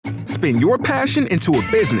Spin your passion into a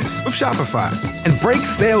business with Shopify and break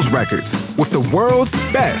sales records with the world's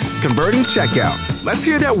best converting checkout. Let's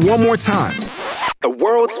hear that one more time. The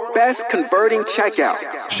world's best converting checkout.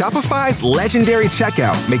 Shopify's legendary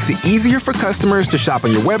checkout makes it easier for customers to shop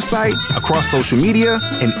on your website, across social media,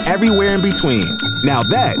 and everywhere in between. Now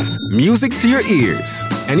that's music to your ears.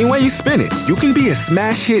 Any way you spin it, you can be a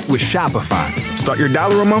smash hit with Shopify. Start your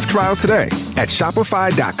 $1 a month trial today at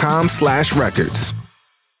shopify.com/records.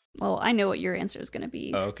 Well, I know what your answer is going to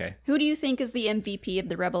be. Oh, okay. Who do you think is the MVP of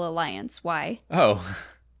the Rebel Alliance? Why? Oh,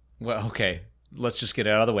 well, okay. Let's just get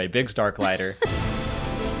it out of the way. Biggs Darklighter.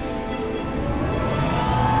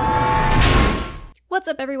 What's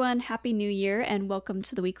up, everyone? Happy New Year, and welcome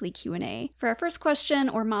to the weekly Q&A. For our first question,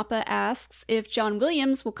 Ormappa asks if John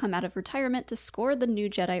Williams will come out of retirement to score the new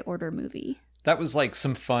Jedi Order movie. That was like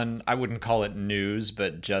some fun, I wouldn't call it news,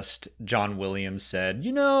 but just John Williams said,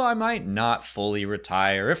 I might not fully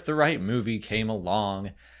retire. If the right movie came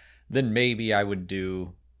along, then maybe I would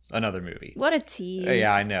do another movie. What a tease.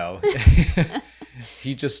 Yeah, I know.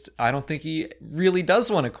 I don't think he really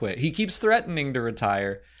does want to quit. He keeps threatening to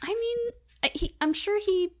retire. I mean, I'm sure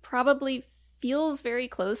he probably feels very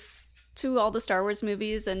close to all the Star Wars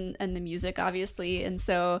movies and the music, obviously. And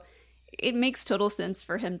so it makes total sense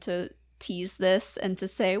for him to tease this and to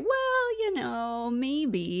say, well,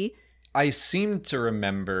 maybe. I seem to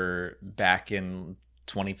remember back in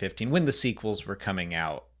 2015 when the sequels were coming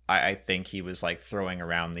out, I think he was like throwing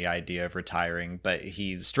around the idea of retiring, but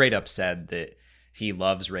he straight up said that he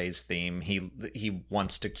loves Rey's theme. He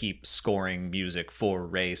wants to keep scoring music for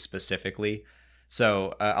Rey specifically.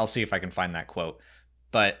 So I'll see if I can find that quote.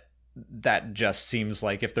 But that just seems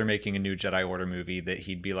like if they're making a new Jedi Order movie that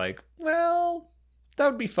he'd be like, well, that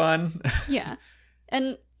would be fun. Yeah.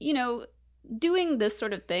 And, doing this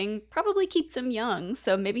sort of thing probably keeps him young.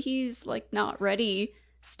 So maybe he's like not ready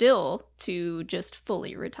still to just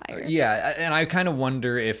fully retire. Yeah, and I kind of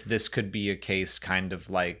wonder if this could be a case kind of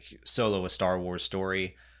like Solo: A Star Wars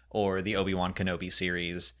Story or the Obi-Wan Kenobi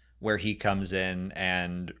series, where he comes in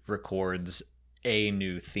and records a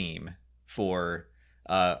new theme for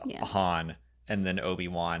Han and then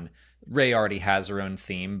Obi-Wan. Rey already has her own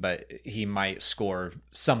theme, but he might score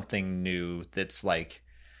something new that's like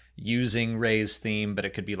using Rey's theme, but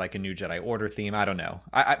it could be like a new Jedi Order theme. I don't know.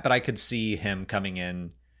 But I could see him coming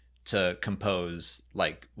in to compose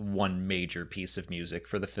like one major piece of music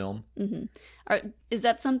for the film. Mm-hmm. Is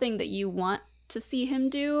that something that you want to see him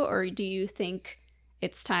do, or do you think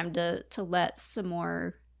it's time to let some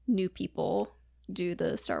more new people do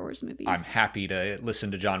the Star Wars movies? I'm happy to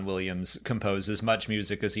listen to John Williams compose as much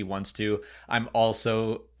music as he wants to. I'm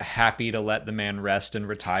also happy to let the man rest and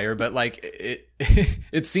retire, but like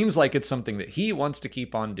it seems like it's something that he wants to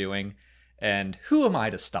keep on doing, and who am I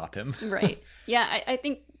to stop him? Right. Yeah, I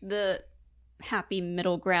think the happy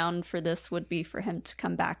middle ground for this would be for him to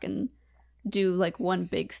come back and do like one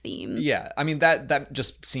big theme. Yeah, I mean that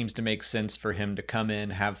just seems to make sense for him to come in,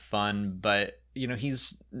 have fun, but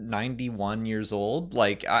he's 91 years old.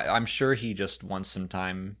 Like, I'm sure he just wants some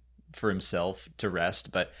time for himself to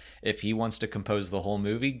rest. But if he wants to compose the whole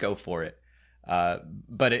movie, go for it.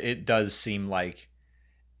 But it does seem like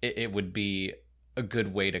it would be a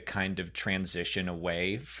good way to kind of transition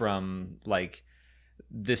away from, like,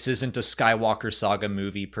 this isn't a Skywalker Saga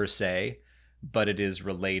movie per se, but it is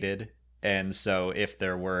related. And so if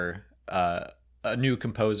there were a new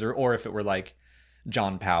composer, or if it were like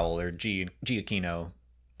John Powell or Giacchino,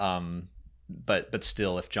 but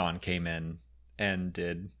still, if John came in and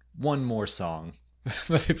did one more song,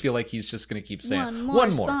 but I feel like he's just going to keep saying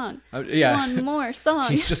one more song. Yeah, one more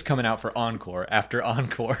song. He's just coming out for encore after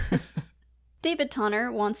encore. David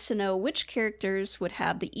Tonner wants to know which characters would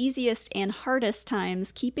have the easiest and hardest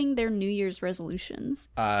times keeping their New Year's resolutions.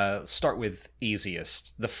 Start with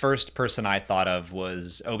easiest. The first person I thought of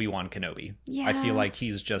was Obi-Wan Kenobi. Yeah. I feel like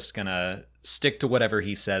he's just gonna stick to whatever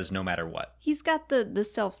he says no matter what. He's got the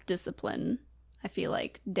self-discipline, I feel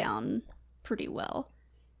like, down pretty well.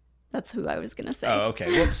 That's who I was gonna say. Oh,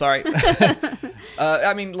 okay. Whoops, sorry.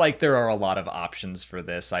 I mean, like, there are a lot of options for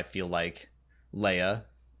this. I feel like Leia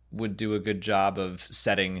would do a good job of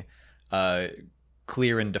setting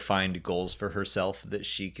clear and defined goals for herself that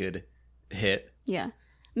she could hit. Yeah.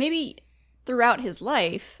 Maybe throughout his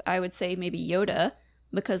life, I would say maybe Yoda,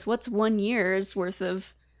 because what's 1 year's worth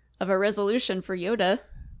of a resolution for Yoda?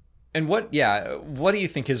 And what do you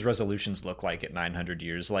think his resolutions look like at 900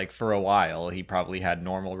 years? Like, for a while, he probably had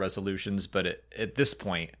normal resolutions, but at this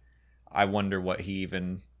point, I wonder what he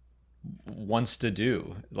even wants to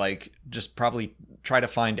do. Like, just probably try to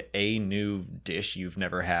find a new dish you've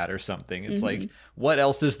never had or something. It's like, what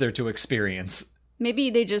else is there to experience?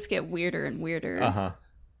 Maybe they just get weirder and weirder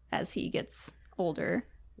as he gets older.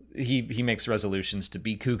 He makes resolutions to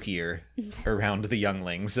be kookier around the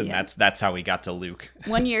younglings, and that's how he got to Luke.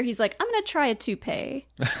 One year he's like, I'm gonna try a toupee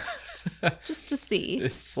just to see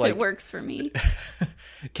if it works for me.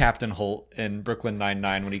 Captain Holt in Brooklyn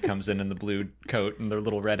Nine-Nine when he comes in the blue coat and their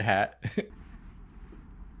little red hat.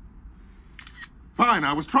 Fine,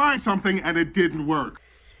 I was trying something and it didn't work.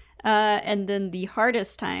 And then the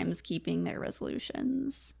hardest times keeping their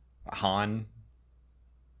resolutions. Han.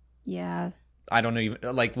 Yeah. I don't know,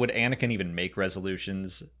 would Anakin even make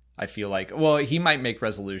resolutions? I feel like, well, he might make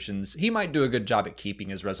resolutions. He might do a good job at keeping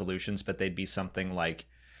his resolutions, but they'd be something like,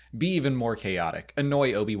 be even more chaotic,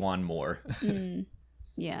 annoy Obi-Wan more.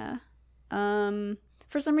 Yeah.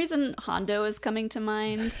 For some reason, Hondo is coming to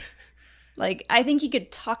mind. I think he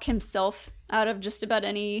could talk himself out of just about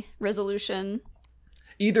any resolution.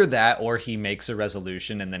 Either that, or he makes a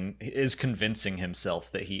resolution and then is convincing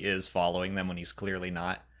himself that he is following them when he's clearly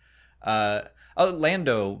not.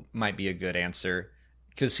 Lando might be a good answer,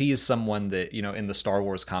 because he is someone that, in the Star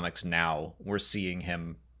Wars comics now, we're seeing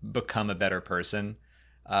him become a better person.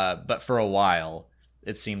 But for a while,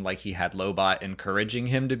 it seemed like he had Lobot encouraging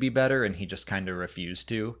him to be better, and he just kind of refused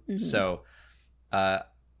to. Mm-hmm. So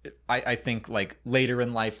I think later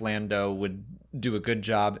in life, Lando would do a good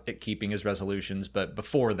job at keeping his resolutions. But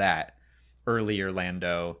before that, earlier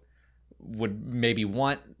Lando would maybe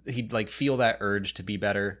he'd feel that urge to be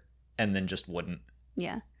better, and then just wouldn't.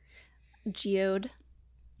 Yeah. Geode,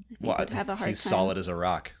 I think, would have a hard time. He's solid as a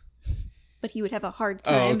rock. But he would have a hard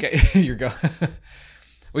time. Oh, okay. You're going.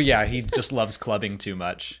 Well, yeah, he just loves clubbing too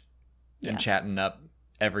much and chatting up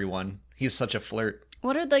everyone. He's such a flirt.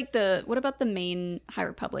 What about the main High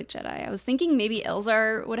Republic Jedi? I was thinking maybe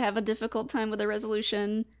Elzar would have a difficult time with a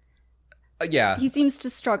resolution. Yeah. He seems to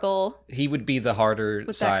struggle. He would be the harder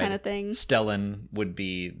with side. That kind of thing. Stellan would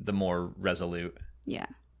be the more resolute. Yeah.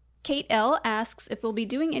 Kate L. asks if we'll be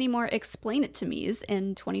doing any more Explain It to Me's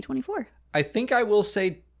in 2024. I think I will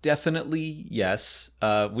say definitely yes.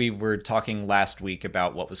 We were talking last week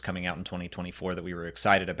about what was coming out in 2024 that we were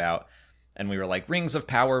excited about. And we were like, Rings of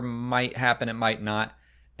Power might happen, it might not.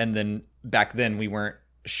 And then back then we weren't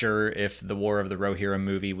sure if the War of the Rohirrim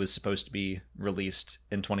movie was supposed to be released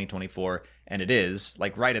in 2024. And it is,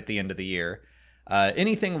 right at the end of the year.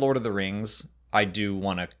 Anything Lord of the Rings, I do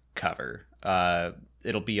want to cover.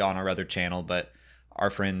 It'll be on our other channel, but our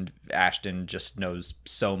friend Ashton just knows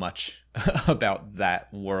so much about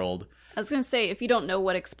that world. I was going to say, if you don't know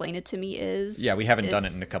what Explain It to Me is... Yeah, we haven't done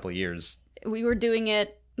it in a couple of years. We were doing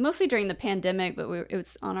it mostly during the pandemic, but it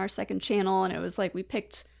was on our second channel, and it was we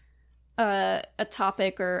picked a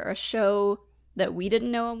topic or a show that we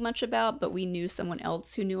didn't know much about, but we knew someone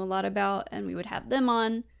else who knew a lot about, and we would have them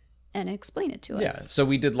on and explain it to us. Yeah, so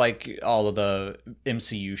we did all of the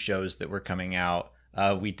MCU shows that were coming out.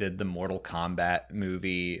 We did the Mortal Kombat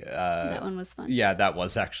movie. That one was fun. Yeah, that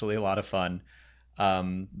was actually a lot of fun.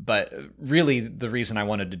 But really the reason I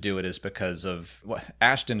wanted to do it is because of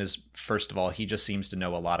Ashton is, first of all, he just seems to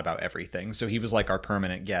know a lot about everything. So he was our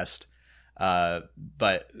permanent guest.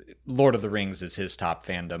 But Lord of the Rings is his top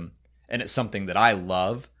fandom, and it's something that I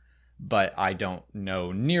love, but I don't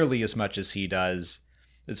know nearly as much as he does.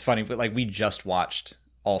 It's funny, but we just watched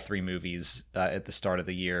all three movies at the start of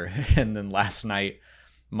the year, and then last night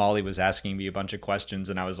Molly was asking me a bunch of questions,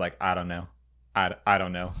 and I was like, I don't know. I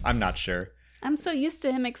don't know. I'm not sure. I'm so used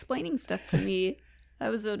to him explaining stuff to me.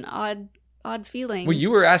 That was an odd feeling. Well,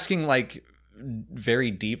 you were asking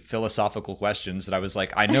very deep philosophical questions that I was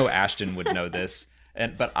like, I know Ashton would know this,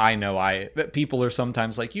 but I know but people are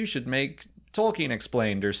sometimes like, you should make Tolkien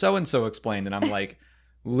explained or so-and-so explained, and I'm like,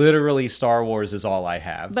 literally Star Wars is all I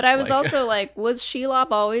have. But I was also like, was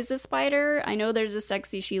Shelob always a spider? I know there's a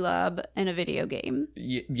sexy Shelob in a video game.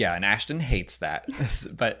 Yeah, and Ashton hates that.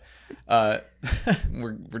 But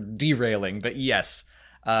we're derailing. But yes,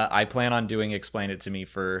 I plan on doing Explain It to Me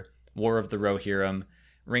for War of the Rohirrim,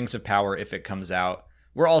 Rings of Power if it comes out.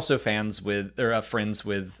 We're also friends with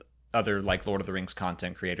other Lord of the Rings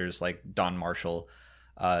content creators like Don Marshall.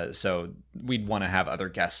 So we'd want to have other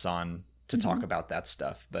guests on to talk about that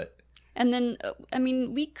stuff. And then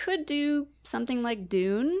we could do something like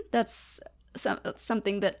Dune. That's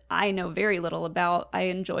something that I know very little about. I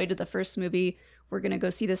enjoyed the first movie. We're gonna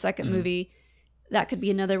go see the second movie. That could be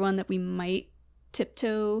another one that we might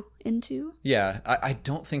tiptoe into. Yeah, I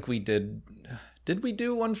don't think we did we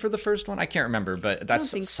do one for the first one? I can't remember, but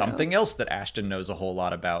that's something else that Ashton knows a whole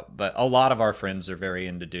lot about. But a lot of our friends are very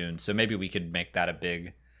into Dune, so maybe we could make that a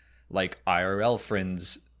big IRL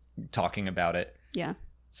friends talking about it. Yeah.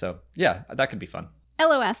 So yeah, that could be fun.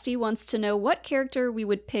 Eloasti wants to know what character we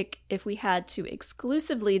would pick if we had to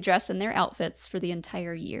exclusively dress in their outfits for the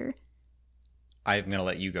entire year. I'm going to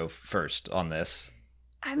let you go first on this.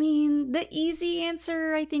 I mean, the easy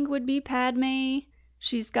answer, I think, would be Padme.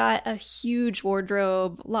 She's got a huge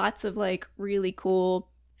wardrobe, lots of, like, really cool,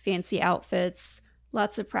 fancy outfits,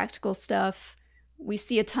 lots of practical stuff. We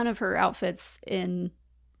see a ton of her outfits in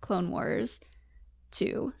Clone Wars,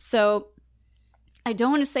 too. So I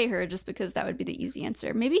don't want to say her just because that would be the easy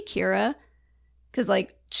answer. Maybe Kira, because,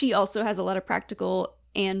 like, she also has a lot of practical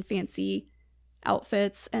and fancy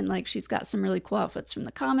outfits, and, like, she's got some really cool outfits from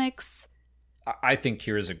the comics. I think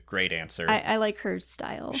Kira's a great answer. I like her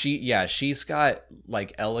style. She's got,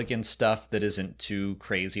 like, elegant stuff that isn't too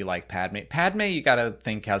crazy like Padme. Padme, you gotta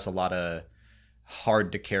think, has a lot of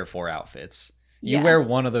hard to care for outfits. You wear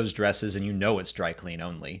one of those dresses and you know it's dry clean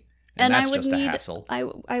only. And that's just a hassle.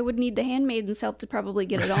 I would need the handmaiden's help to probably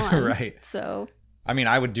get it on. Right. So I mean,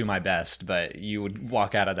 I would do my best, but you would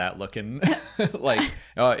walk out of that looking like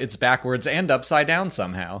it's backwards and upside down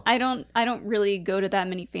somehow. I don't really go to that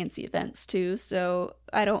many fancy events too, so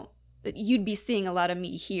you'd be seeing a lot of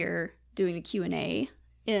me here doing the Q&A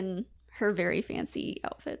in her very fancy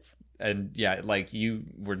outfits. And yeah, like you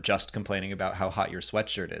were just complaining about how hot your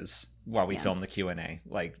sweatshirt is while we film the Q&A.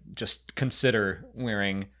 Like, just consider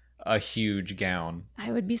wearing a huge gown.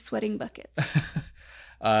 I would be sweating buckets.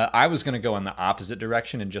 I was going to go in the opposite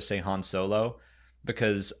direction and just say Han Solo,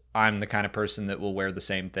 because I'm the kind of person that will wear the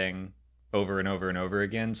same thing over and over and over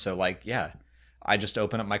again. So, like, yeah, I just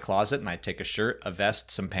open up my closet and I take a shirt, a vest,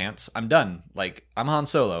 some pants. I'm done. Like, I'm Han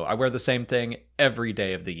Solo. I wear the same thing every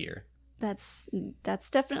day of the year. That's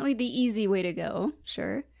definitely the easy way to go.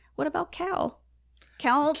 Sure. What about Cal?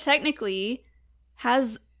 Cal technically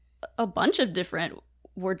has a bunch of different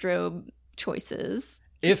wardrobe choices.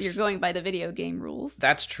 If you're going by the video game rules.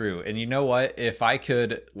 That's true. And you know what? If I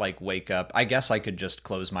could, like, wake up, I guess I could just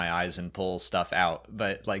close my eyes and pull stuff out.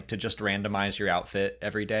 But, like, to just randomize your outfit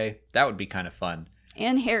every day, that would be kind of fun.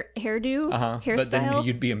 And hairdo? Hairstyle? But then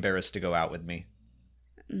you'd be embarrassed to go out with me.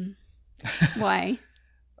 Why?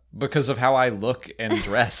 Because of how I look and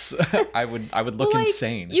dress. I would look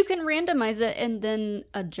insane. You can randomize it and then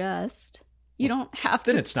adjust. You don't have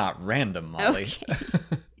to. Then it's not random, Molly.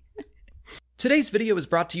 Okay. Today's video is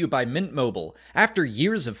brought to you by Mint Mobile. After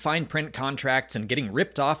years of fine print contracts and getting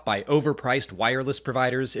ripped off by overpriced wireless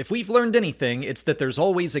providers, if we've learned anything, it's that there's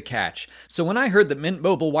always a catch. So when I heard that Mint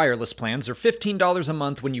Mobile wireless plans are $15 a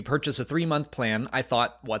month when you purchase a 3-month plan, I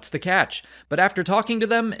thought, what's the catch? But after talking to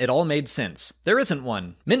them, it all made sense. There isn't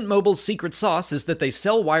one. Mint Mobile's secret sauce is that they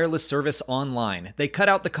sell wireless service online. They cut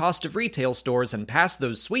out the cost of retail stores and pass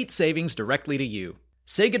those sweet savings directly to you.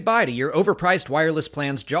 Say goodbye to your overpriced wireless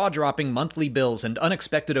plan's jaw-dropping monthly bills and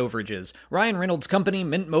unexpected overages. Ryan Reynolds' company,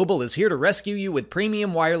 Mint Mobile, is here to rescue you with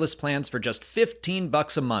premium wireless plans for just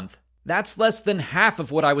 $15 a month. That's less than half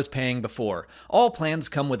of what I was paying before. All plans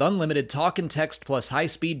come with unlimited talk and text plus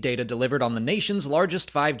high-speed data delivered on the nation's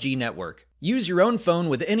largest 5G network. Use your own phone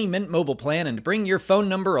with any Mint Mobile plan and bring your phone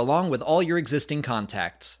number along with all your existing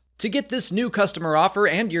contacts. To get this new customer offer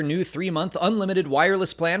and your new 3-month unlimited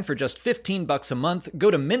wireless plan for just $15 a month,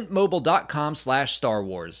 go to mintmobile.com/Star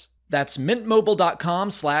Wars. That's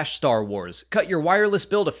mintmobile.com/Star Wars. Cut your wireless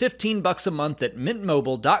bill to $15 a month at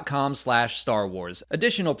mintmobile.com/Star Wars.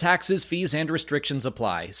 Additional taxes, fees, and restrictions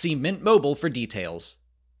apply. See Mint Mobile for details.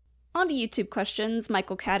 On to YouTube questions,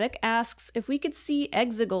 Michael Caddick asks if we could see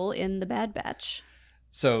Exegol in The Bad Batch.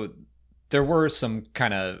 So there were some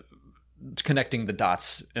kind of connecting the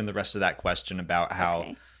dots in the rest of that question about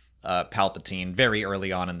how Palpatine, very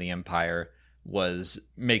early on in the Empire, was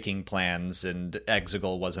making plans and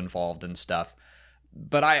Exegol was involved and stuff.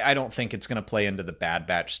 But I don't think it's going to play into the Bad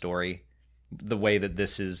Batch story the way that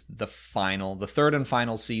this is the third and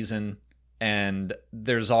final season, and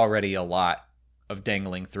there's already a lot of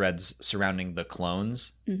dangling threads surrounding the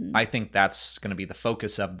clones. Mm-hmm. I think that's going to be the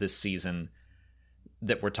focus of this season,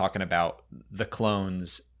 that we're talking about the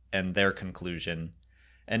clones and their conclusion,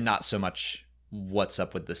 and not so much what's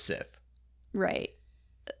up with the Sith. Right.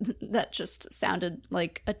 That just sounded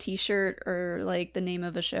like a t-shirt or like the name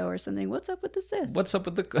of a show or something. What's up with the Sith? What's up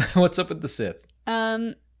with the Sith?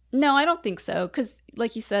 No, I don't think so. Because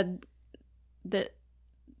like you said,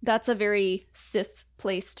 that's a very Sith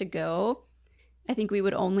place to go. I think we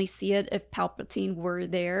would only see it if Palpatine were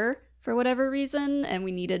there for whatever reason, and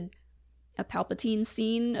we needed a Palpatine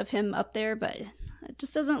scene of him up there, but it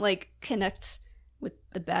just doesn't like connect with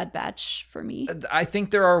the Bad Batch for me. I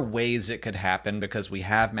think there are ways it could happen because we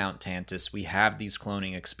have Mount Tantus, we have these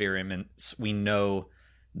cloning experiments. We know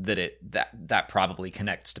that that probably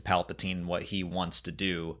connects to Palpatine, what he wants to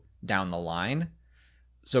do down the line.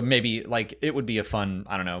 So maybe like it would be a fun,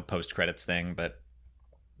 I don't know, post-credits thing, but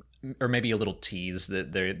or maybe a little tease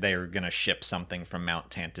that they're going to ship something from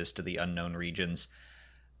Mount Tantus to the unknown regions.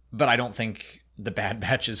 But I don't think the Bad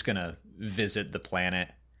Batch is going to visit the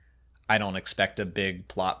planet. I don't expect a big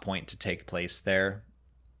plot point to take place there.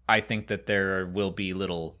 I think that there will be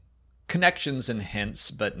little connections and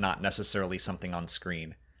hints, but not necessarily something on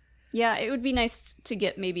screen. Yeah, it would be nice to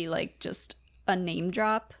get maybe like just a name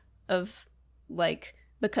drop of like,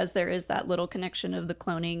 because there is that little connection of the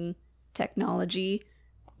cloning technology,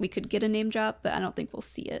 we could get a name drop, but I don't think we'll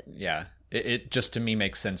see it. Yeah, it just to me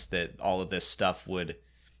makes sense that all of this stuff would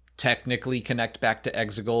technically connect back to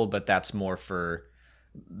Exegol, but that's more for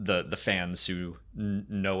the fans who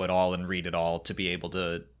know it all and read it all to be able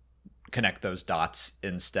to connect those dots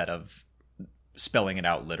instead of spelling it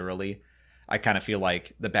out literally. I kind of feel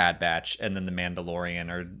like the Bad Batch and then the Mandalorian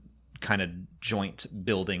are kind of joint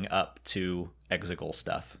building up to Exegol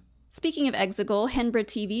stuff. Speaking of Exegol, Henbra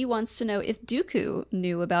TV wants to know if Dooku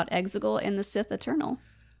knew about Exegol and the Sith Eternal.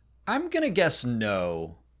 I'm going to guess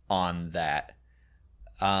no on that.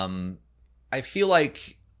 I feel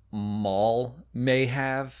like Maul may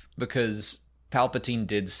have, because Palpatine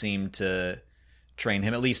did seem to train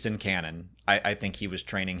him, at least in canon. I think he was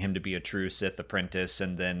training him to be a true Sith apprentice,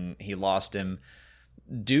 and then he lost him.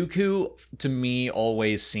 Dooku, to me,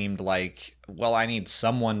 always seemed like, well, I need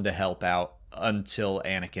someone to help out until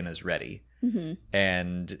Anakin is ready. Mm-hmm.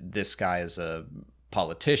 And this guy is a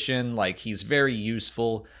politician. Like, he's very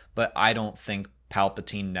useful, but I don't think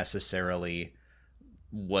Palpatine necessarily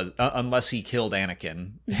was, unless he killed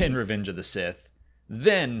Anakin in Revenge of the Sith,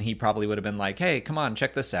 then he probably would have been like, hey, come on,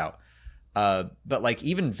 check this out. But like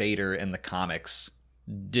even Vader in the comics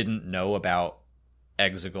didn't know about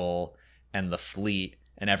Exegol and the fleet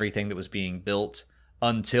and everything that was being built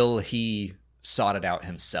until he sought it out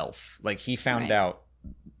himself. Like he found out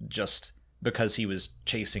just because he was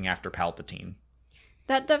chasing after Palpatine.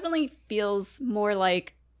 That definitely feels more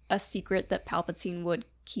like a secret that Palpatine would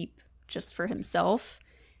keep just for himself.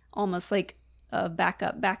 Almost like a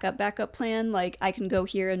backup plan. Like, I can go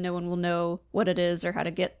here and no one will know what it is or how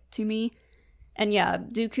to get to me. And yeah,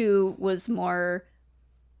 Dooku was more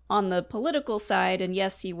on the political side, and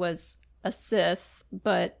yes, he was a Sith,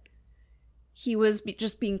 but he was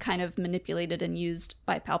just being kind of manipulated and used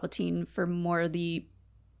by Palpatine for more the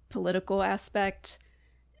political aspect,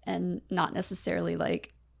 and not necessarily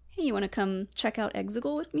like, hey, you want to come check out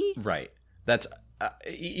Exegol with me? Right. That's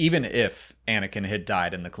even if Anakin had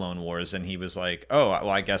died in the Clone Wars and he was like, oh,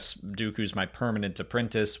 well, I guess Dooku's my permanent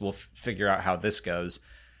apprentice, we'll figure out how this goes.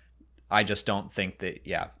 I just don't think that,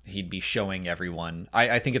 he'd be showing everyone.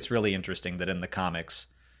 I think it's really interesting that in the comics,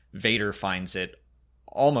 Vader finds it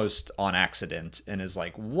almost on accident and is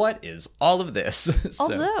like, what is all of this?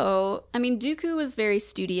 Although, I mean, Dooku was very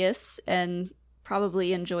studious and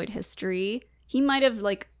probably enjoyed history. He might have,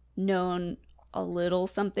 like, known a little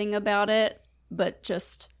something about it, but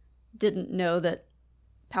just didn't know that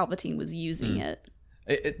Palpatine was using it.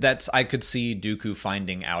 That's, I could see Dooku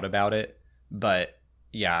finding out about it, but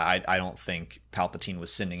yeah, I don't think Palpatine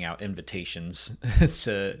was sending out invitations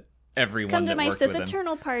to everyone Come to that my worked Sith with him.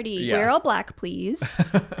 Eternal party. Yeah. Wear all black, please.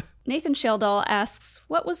 Nathan Sheldall asks,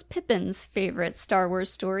 what was Pippin's favorite Star Wars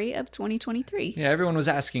story of 2023? Yeah, everyone was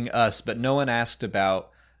asking us, but no one asked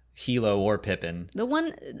about Hilo or Pippin.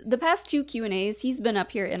 The past two Q&As, he's been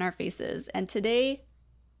up here in our faces, and today,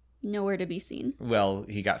 nowhere to be seen. Well,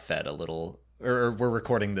 he got fed a little, or we're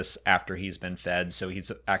recording this after he's been fed, so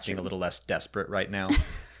he's acting a little less desperate right now.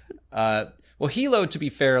 Well, Hilo, to be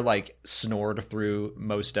fair, like snored through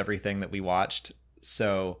most everything that we watched,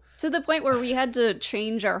 so to the point where we had to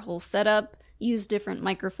change our whole setup, use different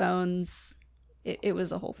microphones. It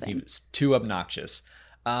was a whole thing. He was too obnoxious.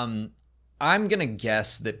 I'm going to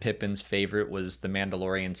guess that Pippin's favorite was The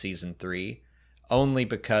Mandalorian Season 3, only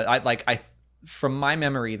because, from my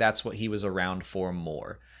memory, that's what he was around for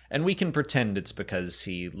more. And we can pretend it's because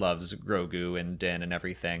he loves Grogu and Din and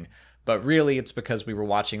everything, but really it's because we were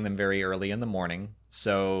watching them very early in the morning,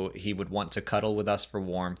 so he would want to cuddle with us for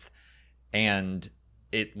warmth, and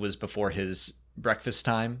it was before his breakfast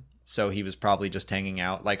time, so he was probably just hanging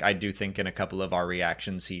out. Like, I do think in a couple of our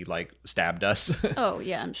reactions, he, like, stabbed us. Oh,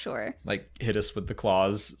 yeah, I'm sure. Like, hit us with the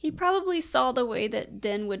claws. He probably saw the way that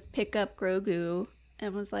Din would pick up Grogu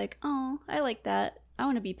and was like, oh, I like that. I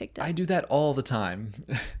want to be picked up. I do that all the time.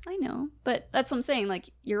 I know, but that's what I'm saying. Like,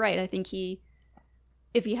 you're right. I think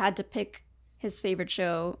if he had to pick his favorite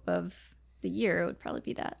show of the year, it would probably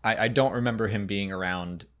be that. I don't remember him being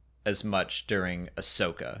around as much during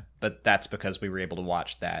Ahsoka, but that's because we were able to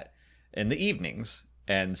watch that in the evenings,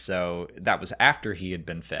 and so that was after he had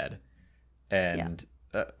been fed. And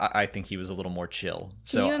I think he was a little more chill.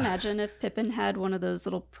 Can you imagine if Pippin had one of those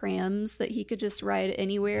little prams that he could just ride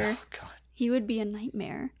anywhere? Oh, God. He would be a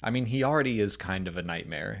nightmare. I mean, he already is kind of a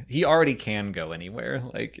nightmare. He already can go anywhere.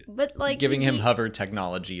 But giving him hover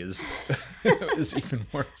technology is is even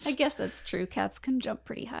worse. I guess that's true. Cats can jump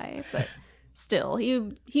pretty high, but still,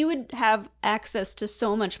 he would have access to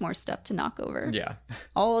so much more stuff to knock over. Yeah.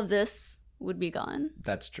 All of this would be gone.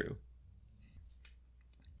 That's true.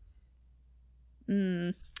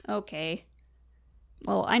 Okay.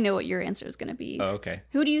 Well, I know what your answer is going to be. Oh, okay.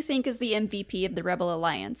 Who do you think is the MVP of the Rebel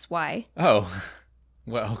Alliance? Why? Oh,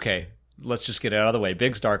 well, okay. Let's just get it out of the way.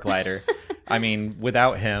 Biggs Darklighter. I mean,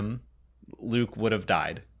 without him, Luke would have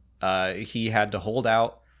died. He had to hold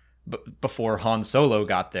out before Han Solo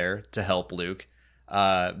got there to help Luke.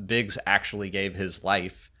 Biggs actually gave his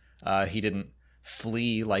life. He didn't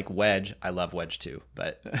flee like Wedge. I love Wedge too,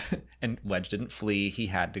 but and Wedge didn't flee. He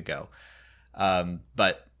had to go.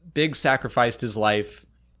 But Biggs sacrificed his life.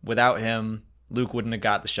 Without him, Luke wouldn't have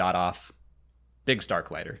got the shot off. Biggs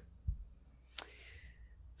Darklighter.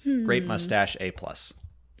 Great mustache, A+.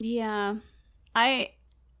 Yeah.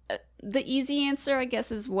 The easy answer, I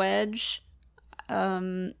guess, is Wedge.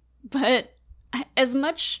 But as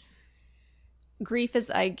much grief as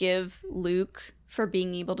I give Luke for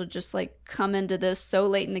being able to just, come into this so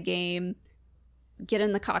late in the game, get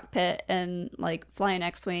in the cockpit and, fly an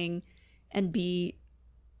X-Wing and be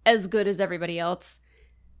as good as everybody else,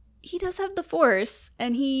 he does have the Force,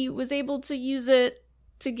 and he was able to use it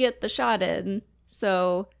to get the shot in.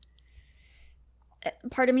 So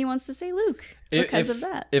part of me wants to say Luke because of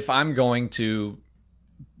that. If I'm going to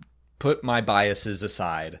put my biases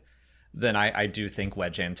aside, then I do think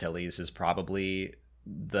Wedge Antilles is probably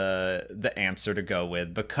the answer to go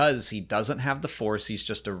with, because he doesn't have the Force. He's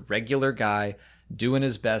just a regular guy doing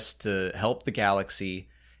his best to help the galaxy.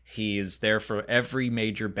 He's there for every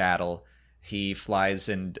major battle. He flies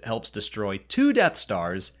and helps destroy 2 Death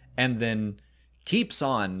Stars and then keeps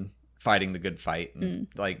on fighting the good fight. And,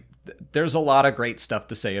 there's a lot of great stuff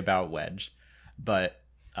to say about Wedge, but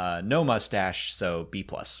no mustache, so B+.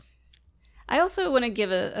 I also want to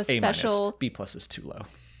give a special... A-. B+ is too low.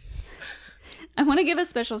 I want to give a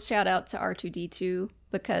special shout out to R2-D2,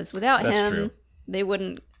 because without him, they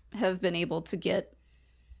wouldn't have been able to get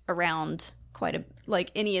around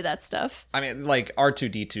any of that stuff. I mean,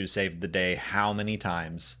 R2-D2 saved the day how many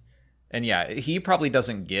times? And yeah, he probably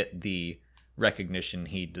doesn't get the recognition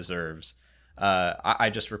he deserves.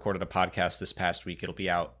 I just recorded a podcast this past week. It'll be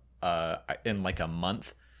out in a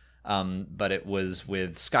month. But it was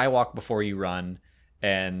with Skywalk Before You Run,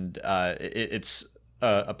 and it's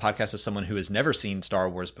a podcast of someone who has never seen Star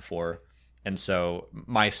Wars before. And so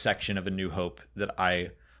my section of A New Hope that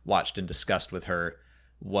I watched and discussed with her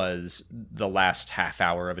was the last half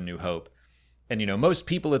hour of A New Hope. And, most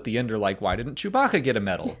people at the end are like, why didn't Chewbacca get a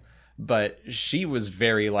medal? But she was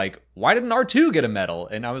very why didn't R2 get a medal?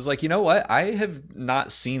 And I was like, you know what? I have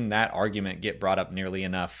not seen that argument get brought up nearly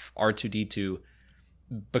enough. R2-D2,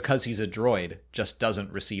 because he's a droid, just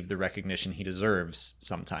doesn't receive the recognition he deserves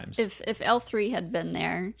sometimes. If L3 had been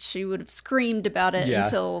there, she would have screamed about it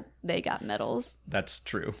until they got medals. That's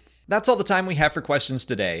true. That's all the time we have for questions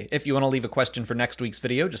today. If you want to leave a question for next week's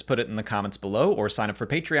video, just put it in the comments below or sign up for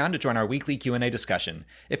Patreon to join our weekly Q&A discussion.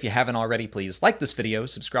 If you haven't already, please like this video,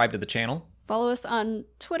 subscribe to the channel. Follow us on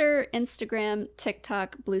Twitter, Instagram,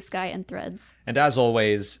 TikTok, Blue Sky, and Threads. And as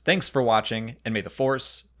always, thanks for watching, and may the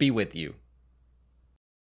Force be with you.